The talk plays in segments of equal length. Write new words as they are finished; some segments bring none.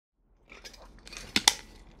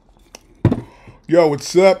Yo,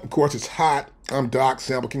 what's up? Of course, it's hot. I'm Doc,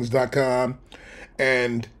 SampleKings.com.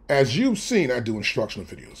 And as you've seen, I do instructional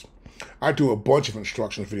videos. I do a bunch of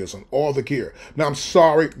instructional videos on all the gear. Now, I'm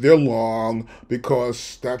sorry, they're long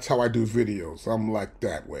because that's how I do videos. I'm like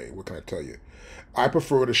that way. What can I tell you? I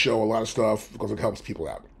prefer to show a lot of stuff because it helps people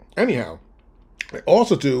out. Anyhow, I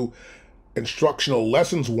also do instructional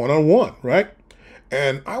lessons one-on-one, right?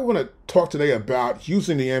 And I want to talk today about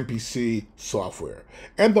using the MPC software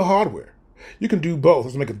and the hardware. You can do both.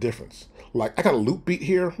 Let's make a difference. Like, I got a loop beat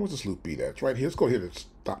here. Where's this loop beat at? It's right here. Let's go here to this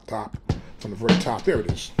top. It's on the very top. There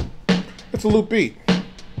it is. It's a loop beat.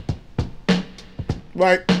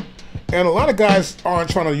 Right? And a lot of guys aren't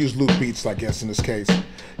trying to use loop beats, I guess, in this case.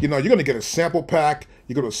 You know, you're going to get a sample pack.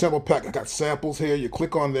 You go to a sample pack. I got samples here. You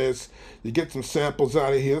click on this. You get some samples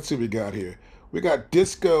out of here. Let's see what we got here. We got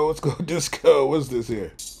disco. Let's go disco. What's this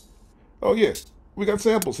here? Oh, yeah. We got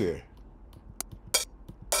samples here.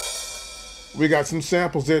 We got some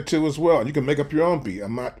samples there, too, as well. You can make up your own beat.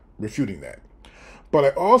 I'm not refuting that. But I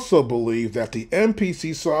also believe that the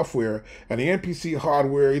MPC software and the MPC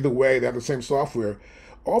hardware, either way, they have the same software.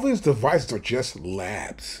 All these devices are just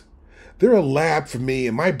labs. They're a lab for me,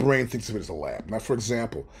 and my brain thinks of it as a lab. Now, for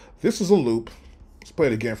example, this is a loop. Let's play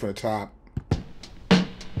it again from the top.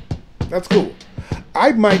 That's cool.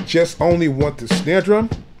 I might just only want the snare drum,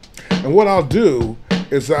 and what I'll do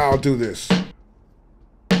is I'll do this.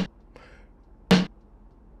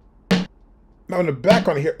 Now in the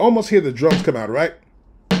background here, almost hear the drums come out, right?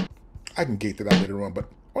 I can gate that out later on, but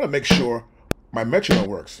I want to make sure my metronome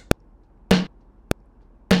works.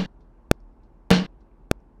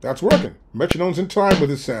 That's working. Metronome's in time with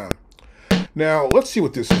this sound. Now, let's see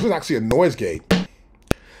what this is. This is actually a noise gate.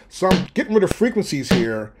 So I'm getting rid of frequencies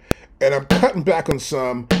here, and I'm cutting back on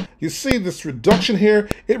some. You see this reduction here?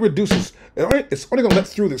 It reduces. It's only going to let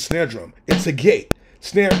through the snare drum. It's a gate.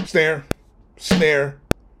 Snare, snare, snare,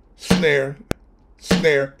 snare,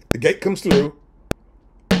 snare. The gate comes through,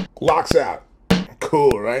 locks out.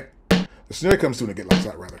 Cool, right? The snare comes through and the gate locks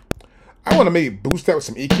out, rather. I want to maybe boost that with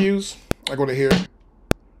some EQs. I go to here.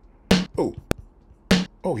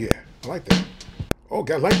 Oh yeah, I like that. Oh,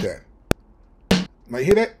 God, I like that. Now you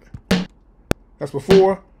hear that? That's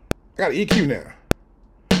before. I got an EQ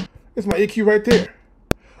now. It's my EQ right there.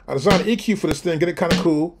 I designed an EQ for this thing, get it kind of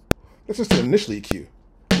cool. That's just an initial EQ.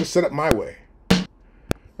 Just set up my way.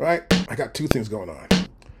 Right? I got two things going on.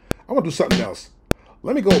 I want to do something else.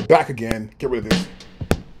 Let me go back again, get rid of this.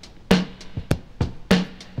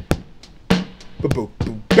 Ba-boop,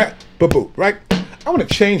 boop, back, ba-boop, right? I want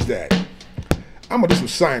to change that. I'm going to do some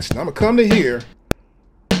science now. I'm going to come to here.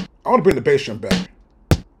 I want to bring the bass drum back.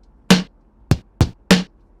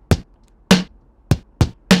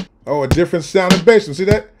 Oh, a different sound of bass drum. See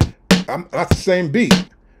that? Not the same beat.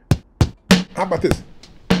 How about this?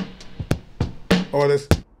 Or this.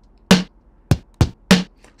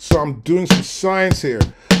 So I'm doing some science here.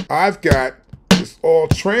 I've got this all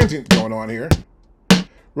transient going on here.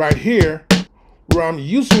 Right here, where I'm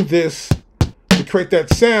using this to create that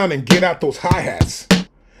sound and get out those hi-hats.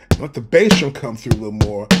 And let the bass drum come through a little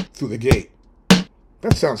more through the gate.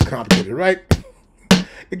 That sounds complicated, right?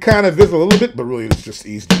 It kind of is a little bit, but really it's just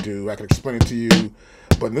easy to do. I can explain it to you,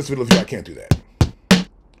 but in this video I can't do that.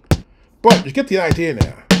 But you get the idea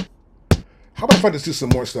now. How about if I just do some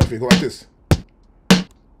more stuff here? Go like this.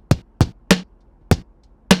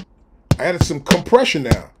 I added some compression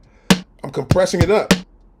now. I'm compressing it up.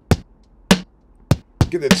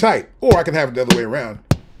 Get it tight, or I can have it the other way around.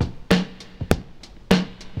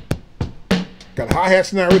 Got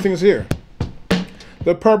hi-hats now, everything's here.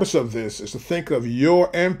 The purpose of this is to think of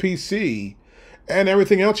your MPC and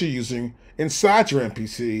everything else you're using inside your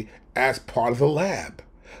MPC as part of the lab.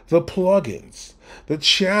 The plugins, the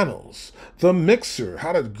channels, the mixer,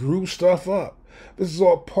 how to groove stuff up. This is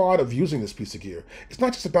all part of using this piece of gear. It's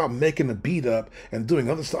not just about making a beat up and doing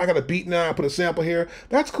other stuff. I got a beat now, I put a sample here.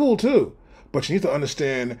 That's cool too. But you need to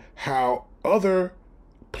understand how other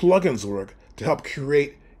plugins work to help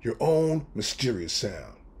create your own mysterious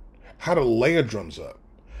sound. How to layer drums up.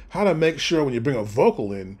 How to make sure when you bring a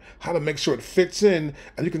vocal in, how to make sure it fits in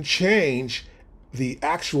and you can change the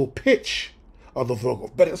actual pitch of the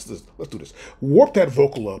vocal. But let's do this. Warp that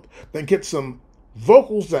vocal up, then get some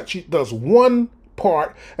vocals that she does one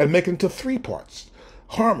part and make it into three parts.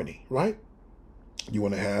 Harmony, right? You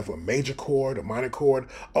want to have a major chord, a minor chord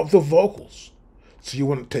of the vocals. So you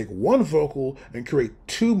want to take one vocal and create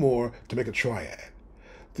two more to make a triad.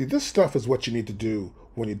 See, this stuff is what you need to do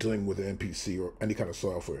when you're dealing with an MPC or any kind of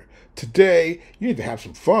software. Today, you need to have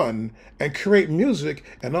some fun and create music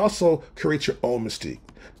and also create your own mystique.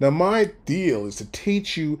 Now, my deal is to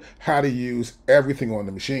teach you how to use everything on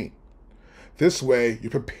the machine. This way,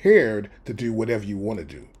 you're prepared to do whatever you want to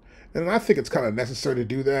do. And I think it's kind of necessary to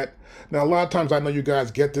do that. Now, a lot of times I know you guys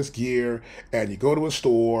get this gear and you go to a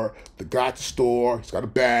store, the guy at the store, he's got a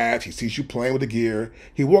badge, he sees you playing with the gear,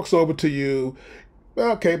 he walks over to you,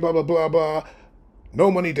 okay, blah, blah, blah, blah, no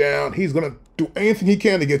money down, he's going to do anything he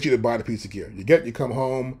can to get you to buy the piece of gear. You come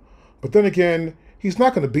home, but then again, he's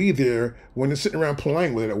not going to be there when you're sitting around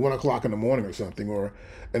playing with it at 1 o'clock in the morning or something, or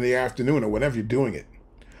in the afternoon or whenever you're doing it.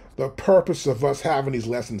 The purpose of us having these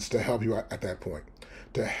lessons is to help you at that point.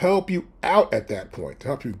 To help you out at that point, to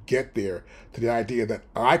help you get there to the idea that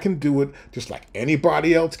I can do it just like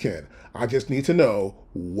anybody else can. I just need to know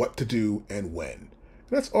what to do and when. And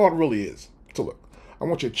that's all it really is. So look, I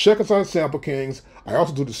want you to check us out at Sample Kings. I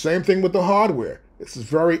also do the same thing with the hardware. This is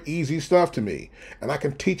very easy stuff to me, and I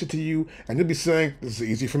can teach it to you, and you'll be saying, this is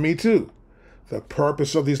easy for me too. The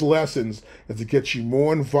purpose of these lessons is to get you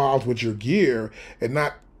more involved with your gear and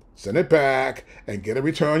not send it back and get a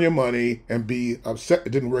return on your money and be upset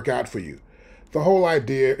it didn't work out for you. The whole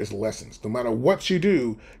idea is lessons. No matter what you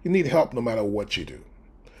do, you need help no matter what you do.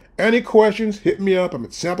 Any questions, hit me up. I'm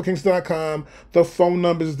at SampleKings.com. The phone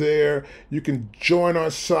number's there. You can join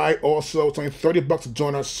our site also. It's only $30 to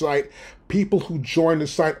join our site. People who join the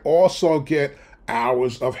site also get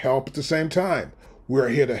hours of help at the same time. We're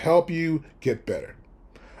here to help you get better.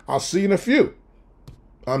 I'll see you in a few.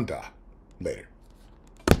 I'm Da. Later.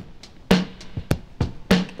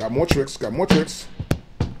 Got more tricks.